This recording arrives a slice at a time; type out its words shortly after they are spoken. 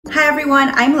Hi everyone,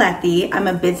 I'm Letty. I'm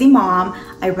a busy mom.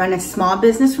 I run a small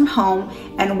business from home,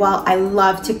 and while I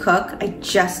love to cook, I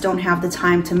just don't have the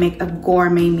time to make a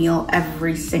gourmet meal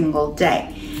every single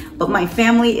day. But my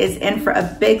family is in for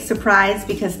a big surprise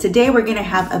because today we're gonna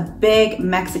have a big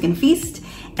Mexican feast,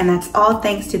 and that's all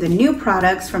thanks to the new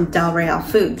products from Del Real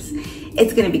Foods.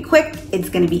 It's gonna be quick, it's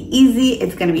gonna be easy,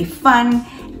 it's gonna be fun,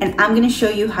 and I'm gonna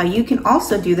show you how you can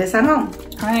also do this at home.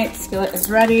 All right, skillet is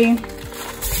ready.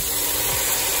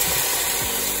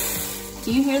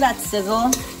 Do you hear that sizzle?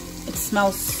 It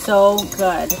smells so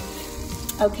good.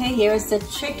 Okay, here's the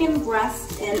chicken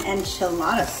breast in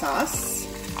enchilada sauce.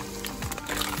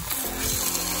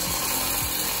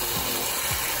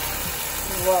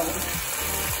 Whoa.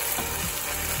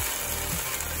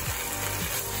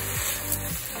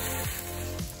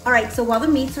 All right, so while the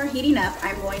meats are heating up,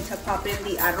 I'm going to pop in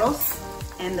the arroz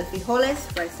and the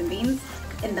frijoles, rice and beans,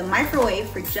 in the microwave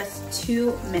for just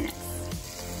 2 minutes.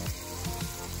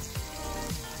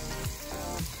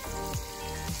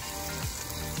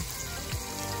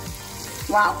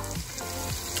 Wow,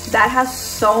 that has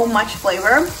so much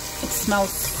flavor. It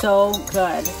smells so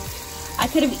good. I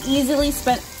could have easily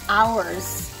spent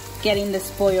hours getting this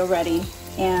boil ready,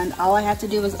 and all I have to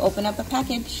do is open up a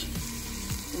package.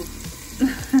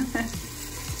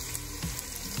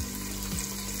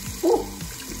 Ooh,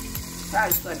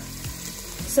 that is good.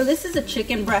 So this is a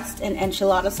chicken breast and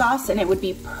enchilada sauce, and it would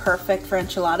be perfect for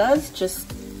enchiladas. Just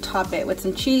top it with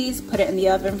some cheese, put it in the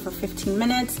oven for 15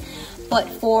 minutes. But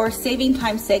for saving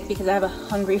time's sake, because I have a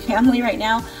hungry family right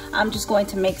now, I'm just going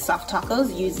to make soft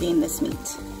tacos using this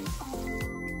meat.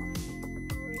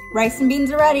 Rice and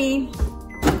beans are ready.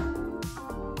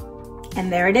 And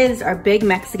there it is, our big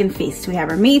Mexican feast. We have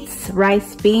our meats,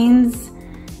 rice, beans,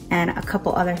 and a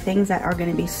couple other things that are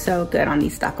gonna be so good on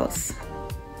these tacos.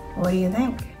 What do you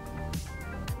think?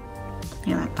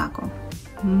 You like taco?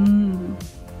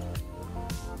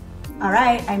 All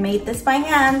right, I made this by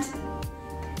hand.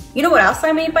 You know what else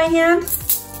I made by hand?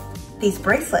 These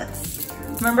bracelets.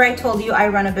 Remember I told you I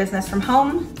run a business from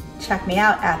home? Check me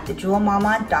out at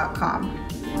thejewelmama.com.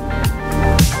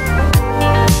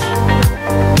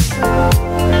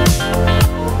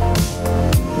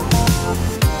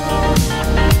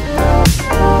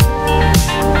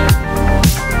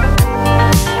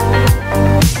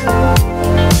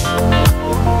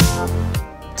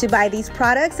 To buy these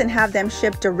products and have them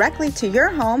shipped directly to your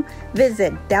home,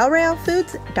 visit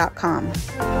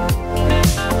delrealfoods.com.